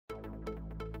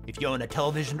If you own a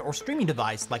television or streaming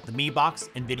device like the Mi Box,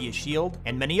 Nvidia Shield,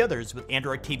 and many others with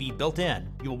Android TV built in,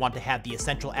 you will want to have the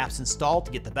essential apps installed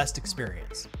to get the best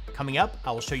experience. Coming up,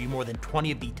 I will show you more than 20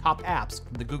 of the top apps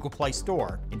from the Google Play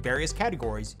Store in various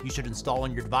categories you should install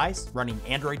on your device running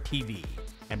Android TV.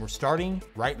 And we're starting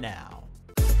right now.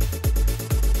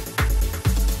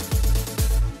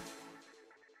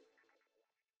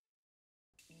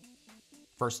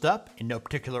 First up, in no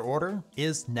particular order,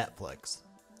 is Netflix.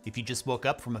 If you just woke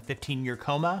up from a 15-year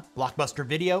coma, Blockbuster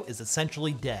Video is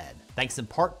essentially dead, thanks in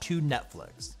part to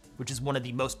Netflix, which is one of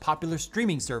the most popular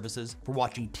streaming services for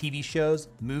watching TV shows,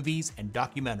 movies, and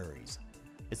documentaries.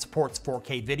 It supports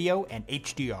 4K video and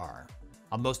HDR.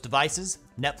 On most devices,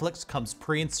 Netflix comes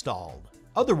pre-installed.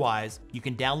 Otherwise, you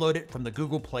can download it from the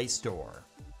Google Play Store.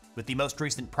 With the most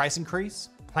recent price increase,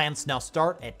 plans now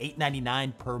start at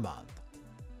 $8.99 per month.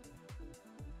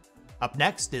 Up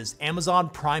next is Amazon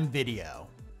Prime Video.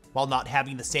 While not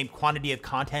having the same quantity of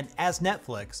content as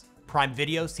Netflix, Prime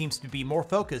Video seems to be more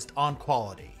focused on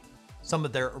quality. Some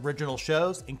of their original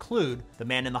shows include The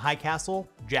Man in the High Castle,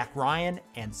 Jack Ryan,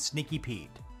 and Sneaky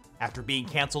Pete. After being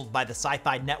canceled by the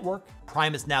Sci-Fi Network,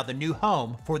 Prime is now the new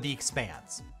home for The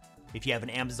Expanse. If you have an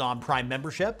Amazon Prime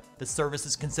membership, the service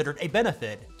is considered a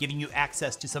benefit, giving you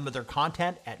access to some of their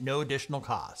content at no additional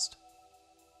cost.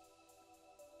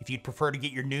 If you'd prefer to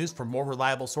get your news from more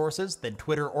reliable sources than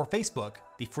Twitter or Facebook,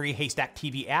 the free Haystack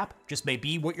TV app just may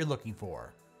be what you're looking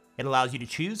for. It allows you to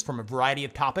choose from a variety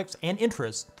of topics and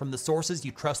interests from the sources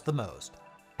you trust the most.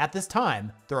 At this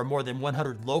time, there are more than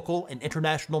 100 local and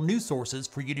international news sources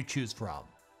for you to choose from.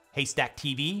 Haystack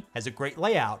TV has a great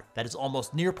layout that is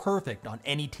almost near perfect on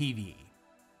any TV.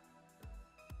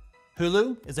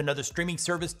 Hulu is another streaming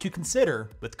service to consider,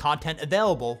 with content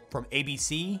available from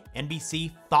ABC,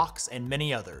 NBC, Fox, and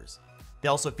many others. They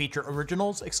also feature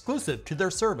originals exclusive to their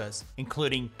service,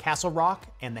 including Castle Rock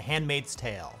and The Handmaid's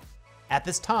Tale. At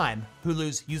this time,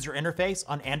 Hulu's user interface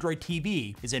on Android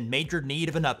TV is in major need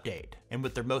of an update, and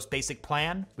with their most basic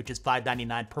plan, which is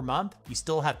 $5.99 per month, you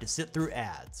still have to sit through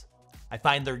ads. I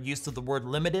find their use of the word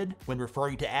limited when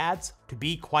referring to ads to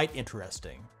be quite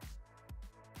interesting.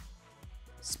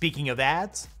 Speaking of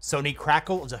ads, Sony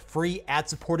Crackle is a free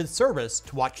ad-supported service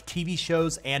to watch TV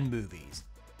shows and movies.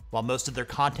 While most of their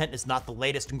content is not the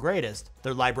latest and greatest,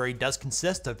 their library does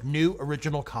consist of new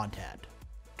original content.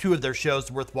 Two of their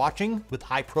shows worth watching with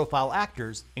high-profile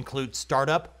actors include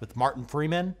Startup with Martin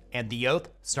Freeman and The Oath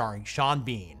starring Sean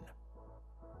Bean.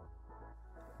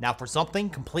 Now for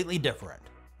something completely different.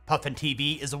 Puffin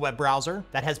TV is a web browser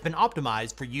that has been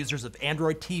optimized for users of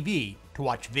Android TV to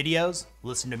watch videos,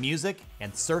 listen to music,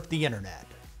 and surf the internet.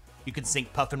 You can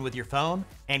sync Puffin with your phone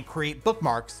and create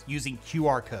bookmarks using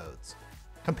QR codes.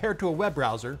 Compared to a web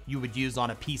browser you would use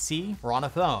on a PC or on a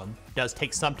phone, it does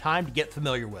take some time to get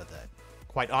familiar with it.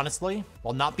 Quite honestly,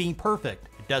 while not being perfect,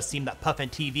 it does seem that Puffin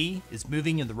TV is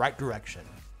moving in the right direction.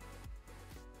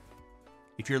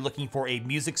 If you're looking for a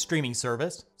music streaming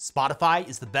service, Spotify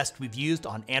is the best we've used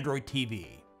on Android TV.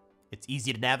 It's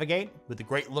easy to navigate with a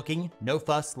great-looking,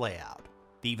 no-fuss layout.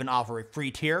 They even offer a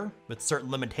free tier with certain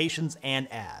limitations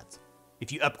and ads.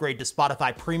 If you upgrade to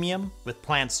Spotify Premium with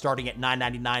plans starting at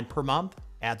 $9.99 per month,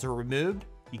 ads are removed,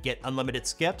 you get unlimited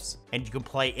skips, and you can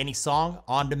play any song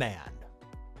on demand.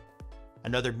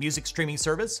 Another music streaming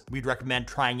service we'd recommend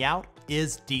trying out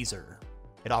is Deezer.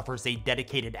 It offers a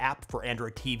dedicated app for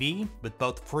Android TV with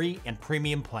both free and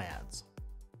premium plans.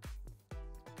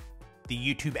 The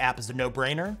YouTube app is a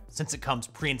no-brainer since it comes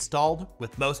pre-installed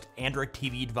with most Android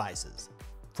TV devices.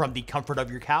 From the comfort of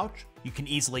your couch, you can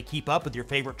easily keep up with your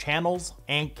favorite channels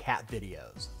and cat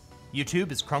videos.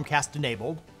 YouTube is Chromecast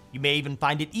enabled. You may even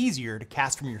find it easier to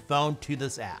cast from your phone to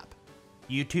this app.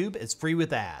 YouTube is free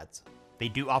with ads. They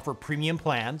do offer premium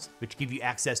plans, which give you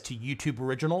access to YouTube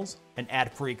originals, an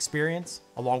ad-free experience,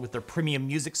 along with their premium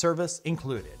music service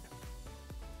included.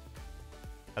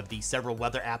 Of the several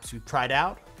weather apps we've tried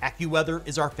out, AccuWeather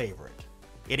is our favorite.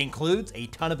 It includes a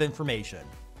ton of information.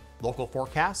 Local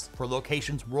forecasts for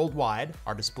locations worldwide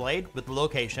are displayed with the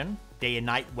location, day and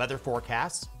night weather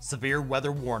forecasts, severe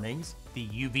weather warnings, the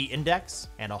UV index,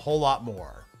 and a whole lot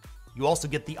more. You also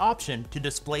get the option to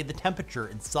display the temperature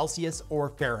in Celsius or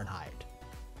Fahrenheit.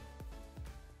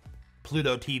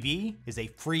 Pluto TV is a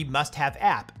free must-have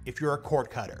app if you're a cord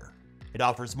cutter. It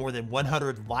offers more than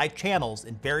 100 live channels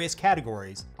in various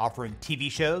categories, offering TV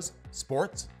shows,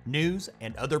 sports, news,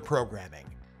 and other programming.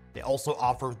 They also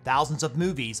offer thousands of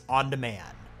movies on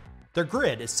demand. Their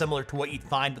grid is similar to what you'd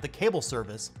find with a cable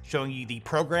service, showing you the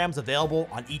programs available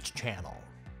on each channel.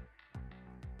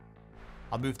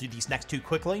 I'll move through these next two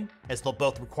quickly, as they'll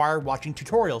both require watching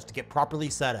tutorials to get properly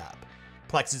set up.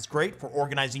 Plex is great for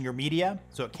organizing your media,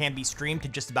 so it can be streamed to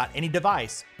just about any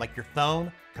device, like your phone,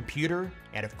 computer,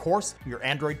 and of course, your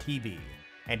Android TV.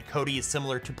 And Kodi is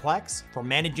similar to Plex for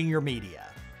managing your media.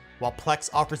 While Plex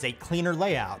offers a cleaner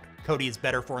layout, Kodi is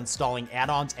better for installing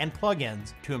add-ons and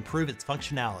plugins to improve its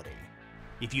functionality.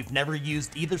 If you've never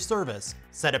used either service,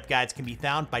 setup guides can be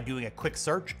found by doing a quick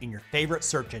search in your favorite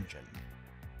search engine.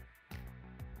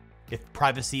 If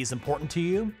privacy is important to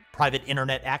you, Private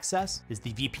Internet Access is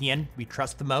the VPN we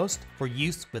trust the most for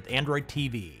use with Android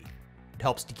TV. It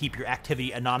helps to keep your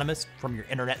activity anonymous from your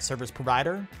internet service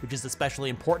provider, which is especially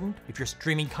important if you're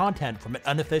streaming content from an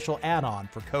unofficial add-on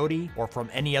for Kodi or from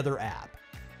any other app.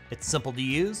 It's simple to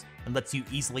use and lets you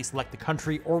easily select the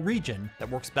country or region that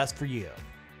works best for you.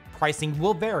 Pricing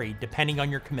will vary depending on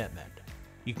your commitment.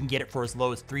 You can get it for as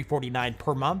low as $349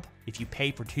 per month if you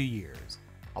pay for 2 years.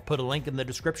 I'll put a link in the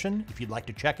description if you'd like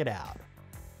to check it out.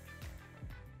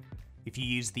 If you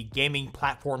use the gaming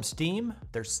platform Steam,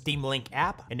 their Steam Link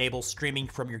app enables streaming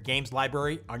from your games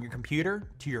library on your computer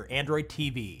to your Android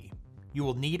TV. You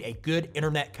will need a good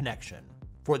internet connection.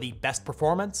 For the best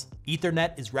performance,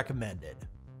 Ethernet is recommended.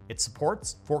 It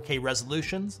supports 4K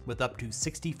resolutions with up to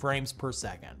 60 frames per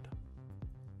second.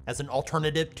 As an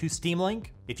alternative to Steam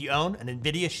Link, if you own an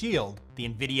Nvidia Shield, the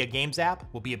NVIDIA Games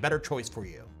app will be a better choice for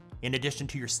you. In addition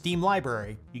to your Steam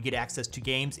library, you get access to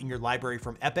games in your library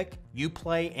from Epic,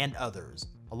 Uplay, and others,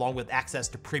 along with access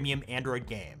to premium Android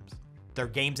games. Their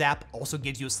Games app also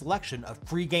gives you a selection of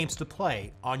free games to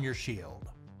play on your Shield.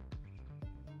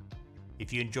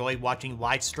 If you enjoy watching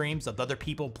live streams of other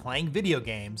people playing video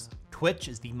games, Twitch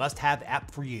is the must-have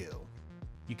app for you.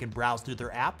 You can browse through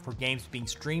their app for games being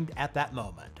streamed at that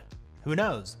moment. Who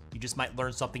knows, you just might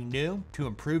learn something new to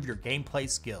improve your gameplay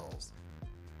skills.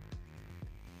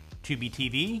 Tubi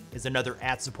TV is another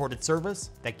ad-supported service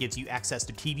that gives you access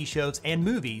to TV shows and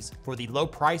movies for the low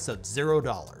price of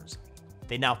 $0.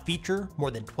 They now feature more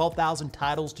than 12,000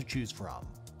 titles to choose from,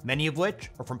 many of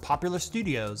which are from popular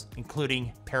studios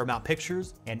including Paramount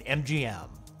Pictures and MGM.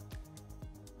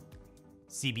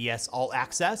 CBS All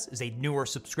Access is a newer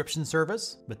subscription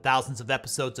service with thousands of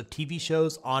episodes of TV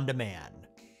shows on demand.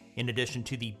 In addition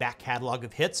to the back catalog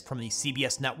of hits from the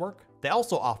CBS network, they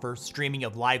also offer streaming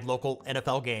of live local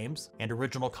NFL games and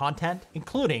original content,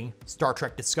 including Star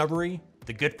Trek Discovery,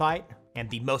 The Good Fight, and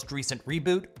the most recent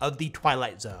reboot of The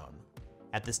Twilight Zone.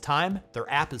 At this time, their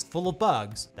app is full of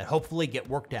bugs that hopefully get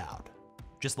worked out.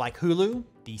 Just like Hulu,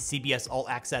 the CBS All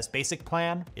Access basic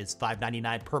plan is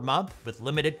 $5.99 per month with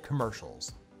limited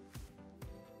commercials.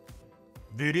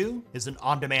 Vudu is an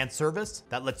on-demand service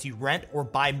that lets you rent or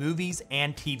buy movies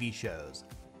and TV shows.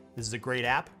 This is a great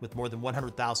app with more than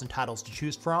 100,000 titles to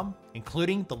choose from,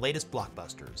 including the latest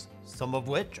blockbusters, some of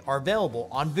which are available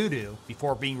on Vudu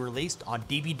before being released on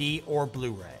DVD or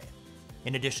Blu-ray.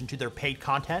 In addition to their paid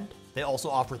content, they also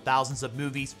offer thousands of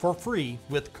movies for free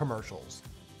with commercials.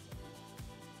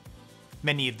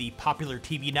 Many of the popular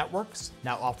TV networks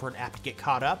now offer an app to get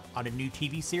caught up on a new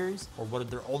TV series or one of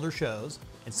their older shows,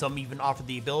 and some even offer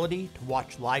the ability to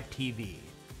watch live TV.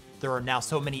 There are now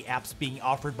so many apps being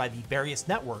offered by the various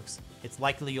networks, it's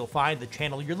likely you'll find the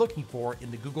channel you're looking for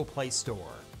in the Google Play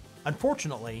Store.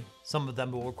 Unfortunately, some of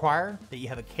them will require that you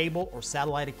have a cable or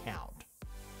satellite account.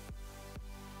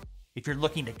 If you're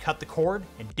looking to cut the cord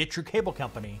and ditch your cable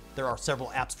company, there are several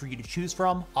apps for you to choose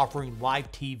from offering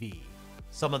live TV.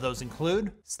 Some of those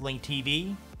include Sling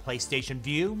TV, PlayStation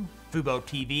Vue, Fubo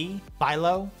TV,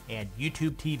 Philo, and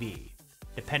YouTube TV.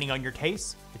 Depending on your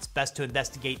tastes, it's best to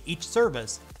investigate each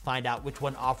service to find out which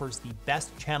one offers the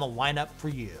best channel lineup for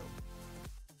you.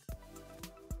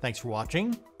 Thanks for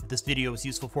watching. If this video was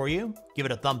useful for you, give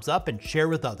it a thumbs up and share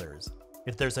with others.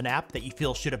 If there's an app that you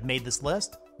feel should have made this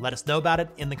list, let us know about it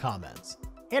in the comments.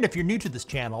 And if you're new to this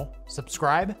channel,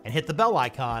 subscribe and hit the bell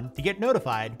icon to get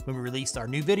notified when we release our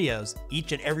new videos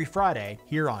each and every Friday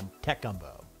here on Tech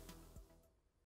Gumbo.